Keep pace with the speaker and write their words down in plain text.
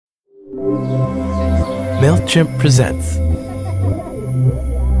MailChimp presents.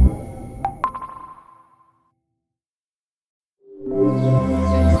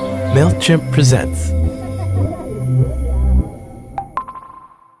 MailChimp presents.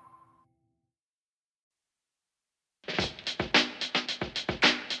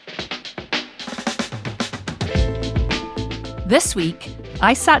 This week,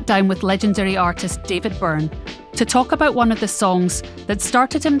 I sat down with legendary artist David Byrne to talk about one of the songs that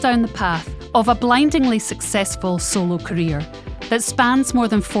started him down the path of a blindingly successful solo career that spans more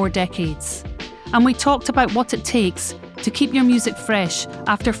than 4 decades. And we talked about what it takes to keep your music fresh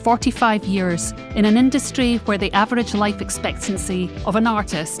after 45 years in an industry where the average life expectancy of an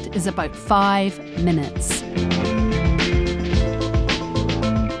artist is about 5 minutes.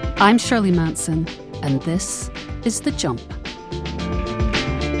 I'm Shirley Manson, and this is The Jump.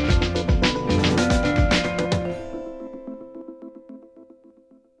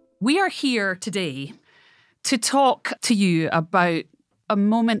 We are here today to talk to you about a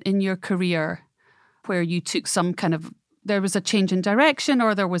moment in your career where you took there was a change in direction,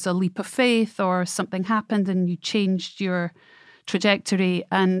 or there was a leap of faith, or something happened and you changed your trajectory.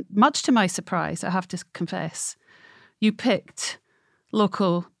 And much to my surprise, I have to confess, you picked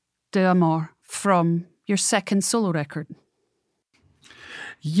Loco de Amor from your second solo record.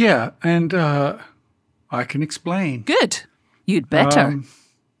 Yeah, and I can explain. Good. You'd better.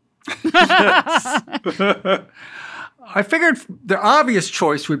 Yes. I figured the obvious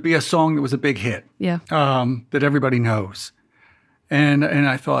choice would be a song that was a big hit. Yeah. That everybody knows. And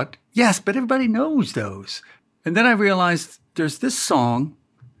I thought, yes, but everybody knows those. And then I realized there's this song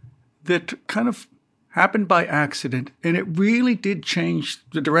that kind of happened by accident, and it really did change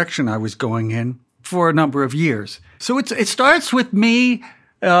the direction I was going in for a number of years. So it starts with me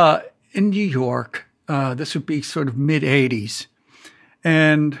in New York. This would be sort of mid-'80s.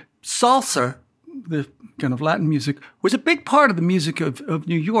 And salsa, the kind of Latin music, was a big part of the music of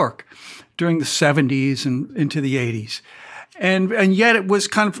New York during the 70s and into the 80s. And yet it was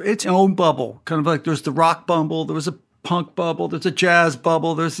kind of its own bubble, kind of like there was the rock bubble, there was a punk bubble, there's a jazz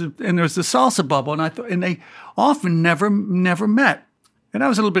bubble, there's the salsa bubble. And they often never met. And I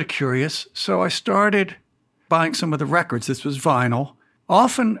was a little bit curious, so I started buying some of the records. This was vinyl.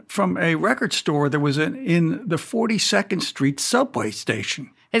 Often from a record store that was in the 42nd Street subway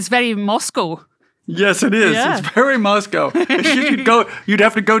station. It's very Moscow. Yes, it is. Yeah. It's very Moscow. You'd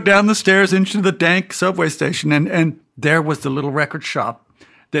have to go down the stairs into the dank subway station, and there was the little record shop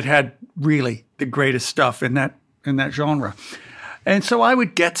that had really the greatest stuff in that genre. And so I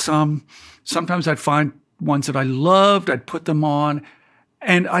would get some. Sometimes I'd find ones that I loved. I'd put them on.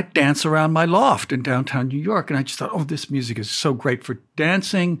 And I'd dance around my loft in downtown New York. And I just thought, oh, this music is so great for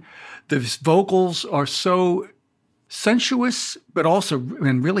dancing. The vocals are so sensuous, but also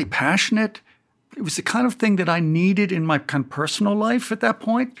and really passionate. It was the kind of thing that I needed in my kind of personal life at that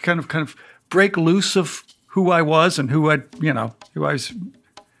point, kind of break loose of who I was and who I was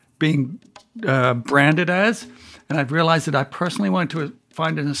being branded as. And I realized that I personally wanted to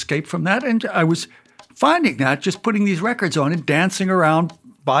find an escape from that. And I was finding that just putting these records on and dancing around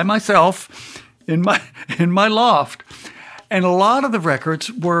by myself in my loft. And a lot of the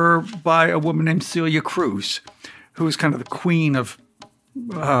records were by a woman named Celia Cruz, who was kind of the queen of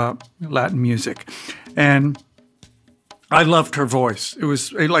Latin music. And I loved her voice. It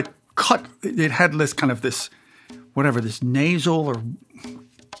had this nasal or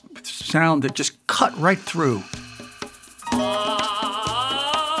sound that just cut right through.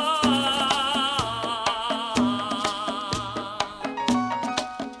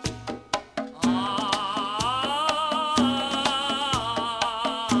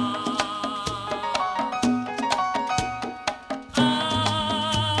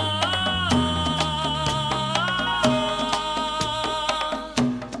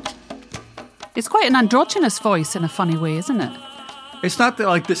 It's quite an androgynous voice in a funny way, isn't it? It's not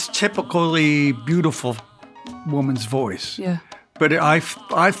like this typically beautiful woman's voice. Yeah. But I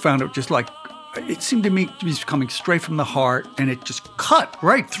found it just like, it seemed to me to be coming straight from the heart, and it just cut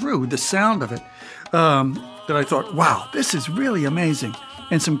right through the sound of it. That I thought, wow, this is really amazing.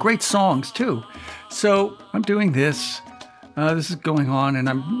 And some great songs, too. So I'm doing this. This is going on, and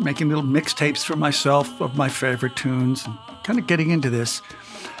I'm making little mixtapes for myself of my favorite tunes, and kind of getting into this.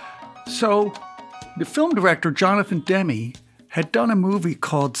 So the film director, Jonathan Demme, had done a movie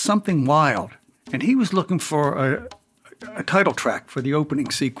called Something Wild, and he was looking for a title track for the opening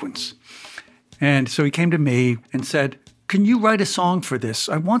sequence. And so he came to me and said, can you write a song for this?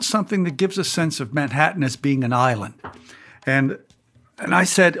 I want something that gives a sense of Manhattan as being an island. And I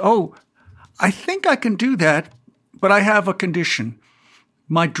said, oh, I think I can do that, but I have a condition.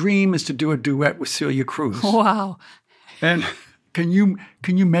 my dream is to do a duet with Celia Cruz. Wow. And can you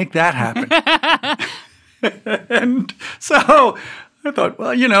make that happen? And so I thought,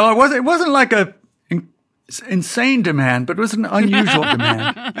 well, it wasn't like a insane demand, but it was an unusual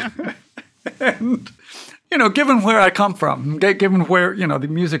demand. And, given where I come from, given where, the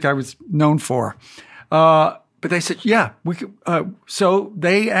music I was known for. But they said, yeah, we could. So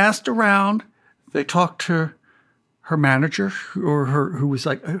they asked around. They talked to her manager, who was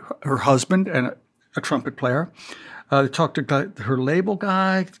like her husband and a trumpet player. They talked to her label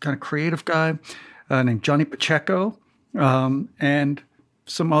guy, kind of creative guy, named Johnny Pacheco, and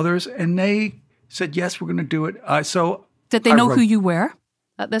some others. And they said, yes, we're going to do it. Did they know who you were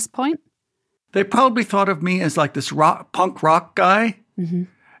at this point? They probably thought of me as like this punk rock guy. Mm-hmm.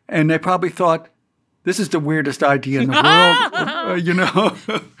 And they probably thought, this is the weirdest idea in the world.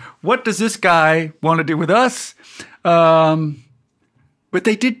 What does this guy want to do with us? But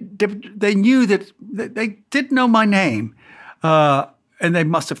they knew that they did know my name. And they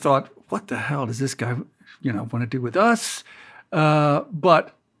must have thought, what the hell does this guy, want to do with us?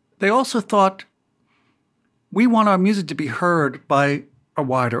 But they also thought, we want our music to be heard by a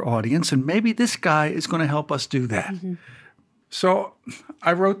wider audience, and maybe this guy is going to help us do that. Mm-hmm. So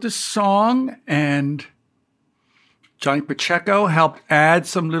I wrote this song, and Johnny Pacheco helped add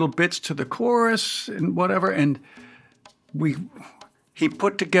some little bits to the chorus and whatever, and he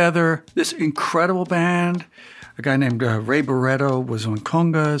put together this incredible band. A guy named Ray Barretto was on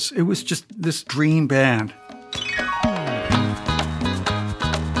congas. It was just this dream band.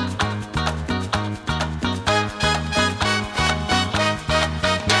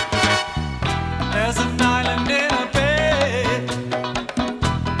 There's an island in a bay,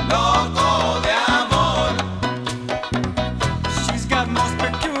 Loco de Amor. She's got most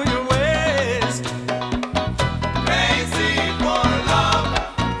peculiar ways, crazy for love.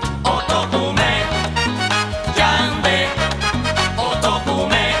 Otokume, Yande,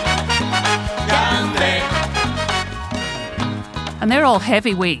 Otokume, Yande. And they're all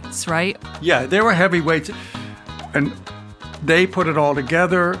heavyweights, right? Yeah, they were heavyweights, and they put it all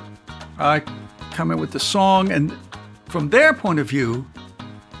together. I come in with the song, and from their point of view,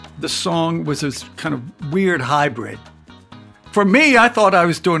 the song was this kind of weird hybrid. For me, I thought I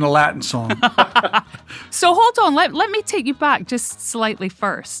was doing a Latin song. So hold on, let me take you back just slightly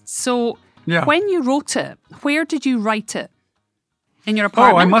first. So when you wrote it, where did you write it? In your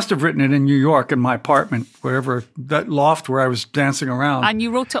apartment? Oh, I must have written it in New York in my apartment, wherever, that loft where I was dancing around. And you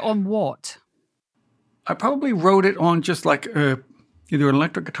wrote it on what? I probably wrote it on just like either an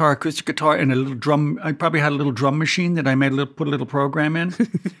electric guitar, acoustic guitar, and a little drum. I probably had a little drum machine that I put a little program in.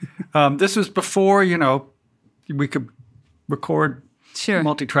 This was before, we could record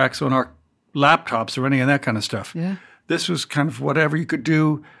multi-tracks on our laptops or any of that kind of stuff. Yeah. This was kind of whatever you could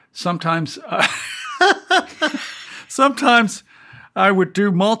do. Sometimes I would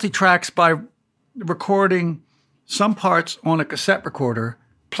do multi-tracks by recording some parts on a cassette recorder,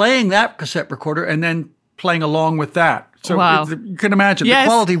 playing that cassette recorder, and then playing along with that. So you can imagine the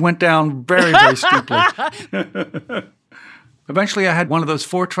quality went down very, very steeply. Eventually, I had one of those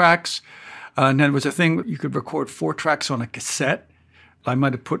 4 tracks, and then there was a thing you could record 4 tracks on a cassette. I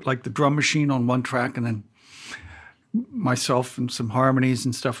might have put like the drum machine on one track, and then myself and some harmonies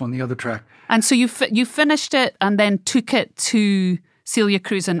and stuff on the other track. And so you finished it and then took it to Celia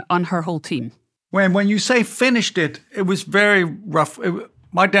Cruz and on her whole team. When you say finished it, it was very rough.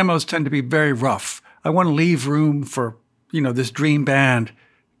 My demos tend to be very rough. I want to leave room for, this dream band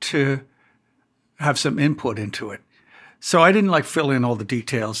to have some input into it. So I didn't fill in all the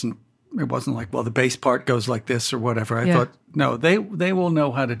details, and it wasn't like, well, the bass part goes like this or whatever. I thought, no, they will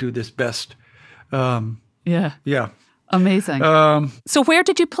know how to do this best. Yeah. Amazing. So where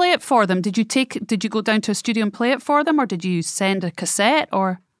did you play it for them? Did you go down to a studio and play it for them, or did you send a cassette,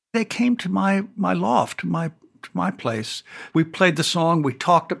 or? They came to my loft, to my place. We played the song, we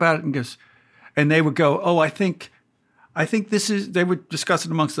talked about it, and they would go, oh, I think this is, they would discuss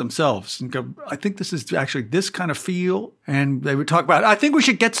it amongst themselves and go, I think this is actually this kind of feel. And they would talk about, I think we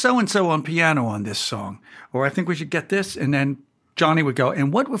should get so-and-so on piano on this song, or I think we should get this. And then Johnny would go,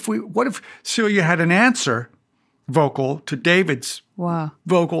 and what if Celia had an answer vocal to David's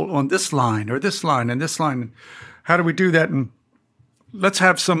vocal on this line or this line and this line? How do we do that? And let's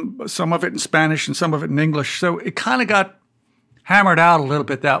have some of it in Spanish and some of it in English. So it kind of got hammered out a little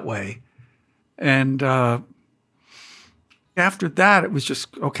bit that way. And after that, it was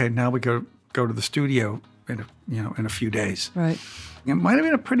just, okay, now we go to the studio in a few days. Right. It might have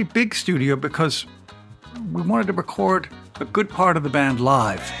been a pretty big studio because we wanted to record a good part of the band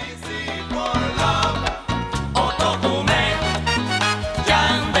live.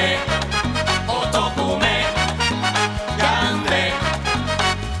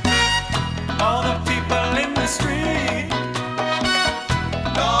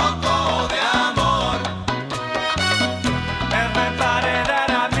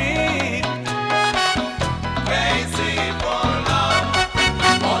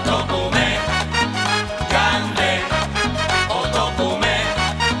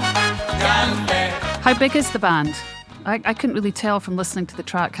 How big is the band? I couldn't really tell from listening to the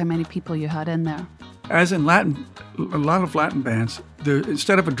track how many people you had in there. As in Latin, a lot of Latin bands,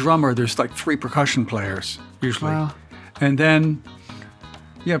 instead of a drummer, there's like 3 percussion players usually. Wow. And then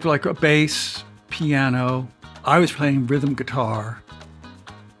you have like a bass, piano. I was playing rhythm guitar.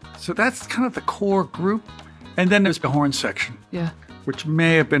 So that's kind of the core group. And then there's the horn section, Yeah. which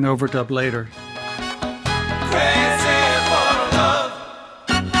may have been overdubbed later. Crazy for love,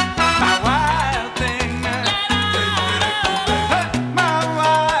 my wild thing. My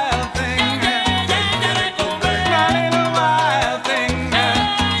wild thing. My little wild thing.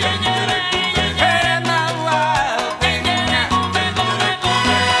 Hey, my wild thing.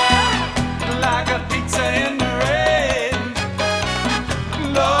 Like a pizza in the rain.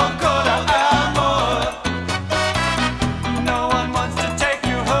 Loco de Amor. No one wants to take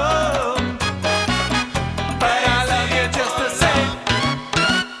you home, but I love you just the same.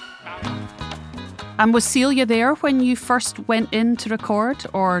 And was Celia there when you first went in to record,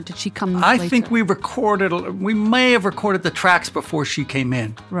 or did she come I later? think we may have recorded the tracks before she came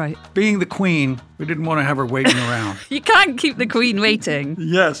in. Right. Being the queen, we didn't want to have her waiting around. You can't keep the queen waiting.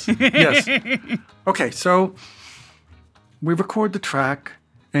 Yes, yes. Okay, so we record the track,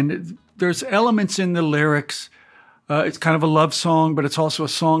 and there's elements in the lyrics. It's kind of a love song, but it's also a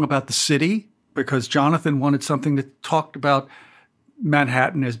song about the city, because Jonathan wanted something that talked about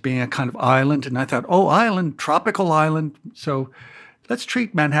Manhattan as being a kind of island. And I thought, oh, island, tropical island. So let's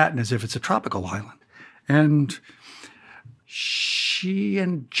treat Manhattan as if it's a tropical island. And she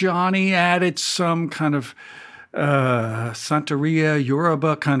and Johnny added some kind of Santeria,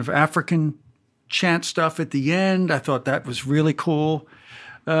 Yoruba, kind of African chant stuff at the end. I thought that was really cool.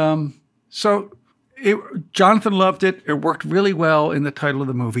 Jonathan loved it. It worked really well in the title of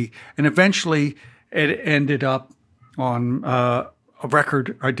the movie. And eventually it ended up on a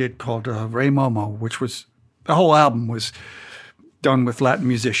record I did called Re Momo, which was, the whole album was done with Latin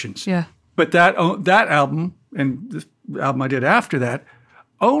musicians. Yeah. But that album and the album I did after that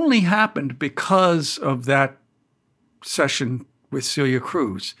only happened because of that session with Celia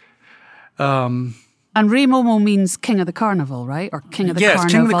Cruz. And Re Momo means King of the Carnival, right? Or King of the Yes,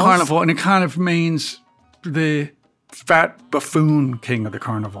 Carnivals. King of the Carnival, and it kind of means the fat buffoon King of the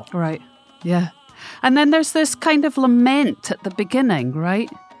Carnival. Right. Yeah. And then there's this kind of lament at the beginning, right?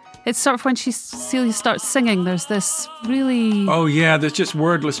 It's sort of when Celia starts singing, there's this really... Oh, yeah, there's just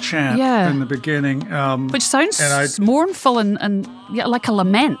wordless chant in the beginning. Which sounds mournful and yeah, like a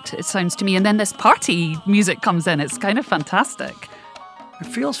lament, it sounds to me. And then this party music comes in. It's kind of fantastic. It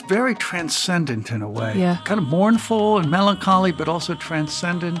feels very transcendent in a way. Yeah. Kind of mournful and melancholy, but also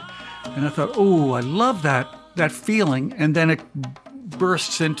transcendent. And I thought, oh, I love that feeling. And then it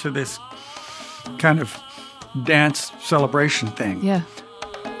bursts into this kind of dance celebration thing. Yeah.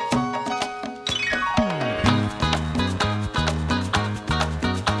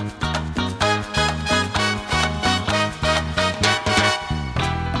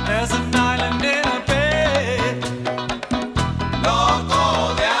 There's an island in a bay,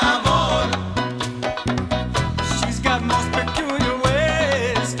 Loco de Amor. She's got most peculiar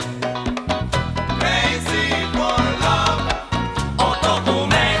ways, crazy for love.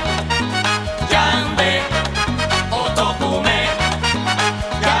 Otokume, Yande, Otokume,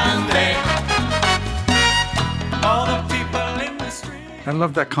 Yande. All the people in the street. I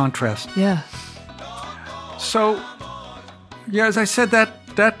love that contrast. Yeah. So, yeah, as I said, the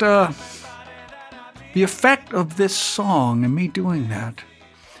effect of this song and me doing that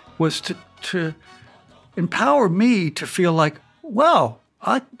was to empower me to feel like, well,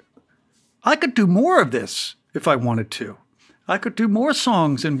 I could do more of this if I wanted to. I could do more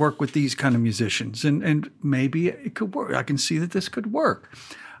songs and work with these kind of musicians, and maybe it could work. I can see that this could work.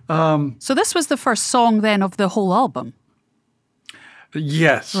 So this was the first song then of the whole album.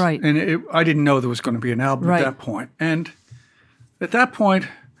 Yes. Right. And I didn't know there was going to be an album Right. at that point. And at that point,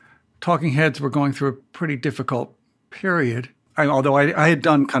 Talking Heads were going through a pretty difficult period. Although I had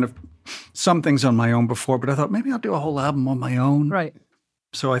done kind of some things on my own before, but I thought maybe I'll do a whole album on my own. Right.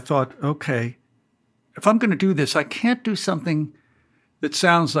 So I thought, okay, if I'm going to do this, I can't do something that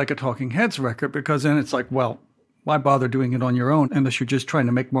sounds like a Talking Heads record, because then it's like, well, why bother doing it on your own unless you're just trying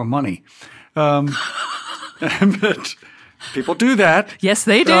to make more money? But people do that. Yes,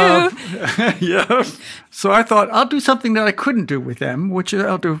 they do. Yeah. So I thought I'll do something that I couldn't do with them, which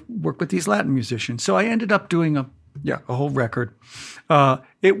I'll work with these Latin musicians. So I ended up doing a whole record.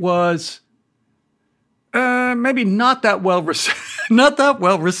 It was maybe not that well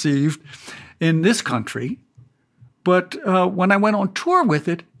received in this country, but when I went on tour with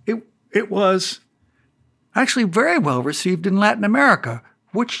it, it was actually very well received in Latin America,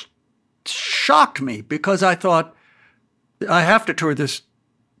 which shocked me because I thought, I have to tour this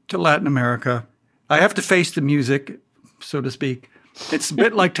to Latin America. I have to face the music, so to speak. It's a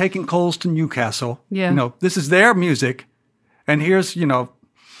bit like taking Coles to Newcastle. Yeah. This is their music, and here's,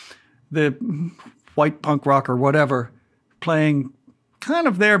 the white punk rock or whatever playing kind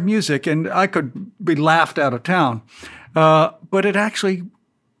of their music, and I could be laughed out of town. But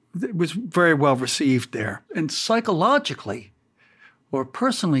it was very well received there. And psychologically, or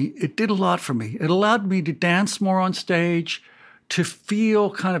personally, it did a lot for me. It allowed me to dance more on stage, to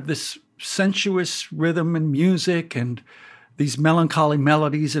feel kind of this sensuous rhythm and music and these melancholy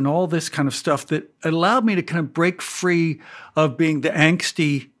melodies and all this kind of stuff that allowed me to kind of break free of being the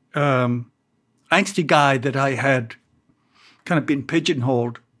angsty guy that I had kind of been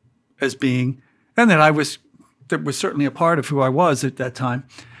pigeonholed as being, and that was certainly a part of who I was at that time,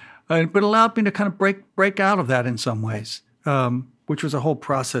 but allowed me to kind of break out of that in some ways, which was a whole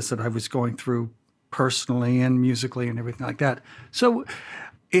process that I was going through personally and musically and everything like that. So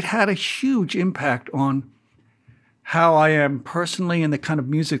it had a huge impact on how I am personally and the kind of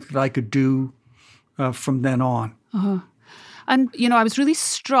music that I could do from then on. Uh-huh. And, I was really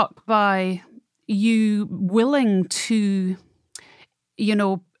struck by you willing to,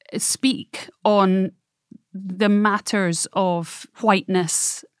 speak on the matters of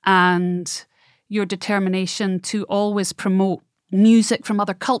whiteness and your determination to always promote music from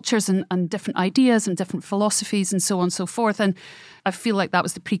other cultures and different ideas and different philosophies and so on and so forth. And I feel like that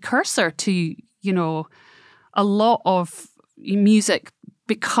was the precursor to, a lot of music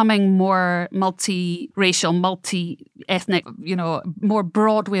becoming more multi-racial, multi-ethnic, more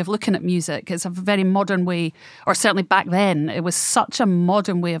broad way of looking at music. It's a very modern way, or certainly back then, it was such a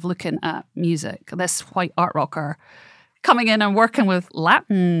modern way of looking at music. This white art rocker coming in and working with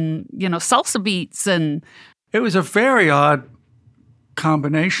Latin, salsa beats. And it was a very odd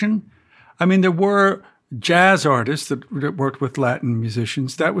combination. I mean, there were jazz artists that worked with Latin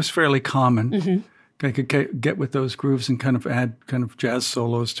musicians. That was fairly common. Mm-hmm. I could get with those grooves and kind of add kind of jazz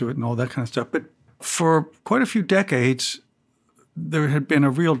solos to it and all that kind of stuff. But for quite a few decades, there had been a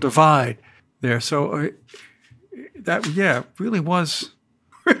real divide there. So really was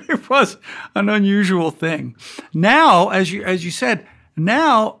an unusual thing. Now, as you said,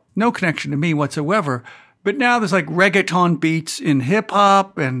 now no connection to me whatsoever. But now there's like reggaeton beats in hip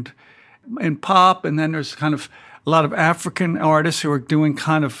hop and in pop, and then there's kind of a lot of African artists who are doing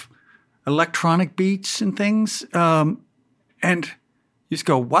kind of electronic beats and things. And you just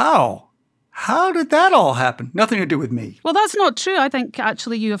go, wow, how did that all happen? Nothing to do with me. Well, that's not true. I think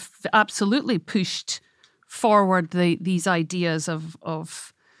actually you have absolutely pushed forward these ideas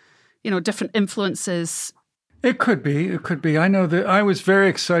of different influences. It could be. I know that I was very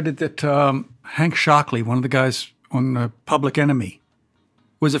excited that Hank Shockley, one of the guys on Public Enemy,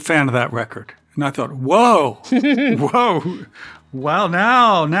 was a fan of that record. And I thought, whoa, wow,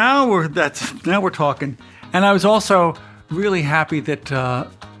 now we're talking. And I was also really happy that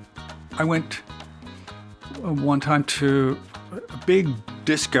I went one time to a big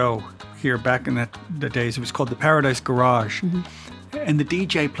disco here back in the days. It was called the Paradise Garage. Mm-hmm. And the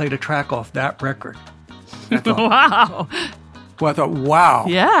DJ played a track off that record. I thought, wow. Well, I thought, wow.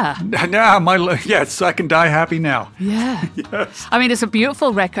 Yeah. Now, yes, I can die happy now. Yeah. Yes. I mean, it's a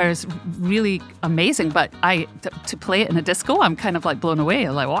beautiful record. It's really amazing. But to play it in a disco, I'm kind of like blown away.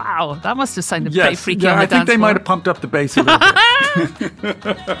 I'm like, wow, that must have sounded pretty freaky on the dance floor. I think they might have pumped up the bass a little bit.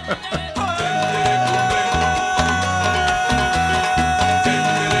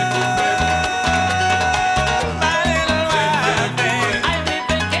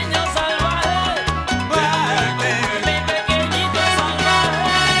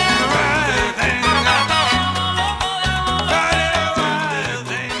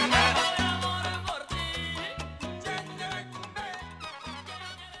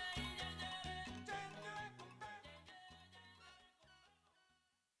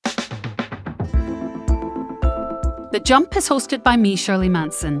 The Jump is hosted by me, Shirley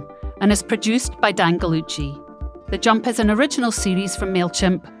Manson, and is produced by Dan Gallucci. The Jump is an original series from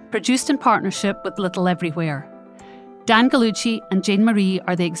MailChimp, produced in partnership with Little Everywhere. Dan Gallucci and Jane Marie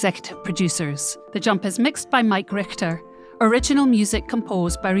are the executive producers. The Jump is mixed by Mike Richter, original music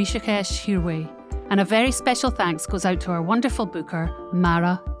composed by Rishikesh Hirway, and a very special thanks goes out to our wonderful booker,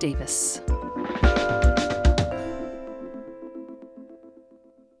 Mara Davis.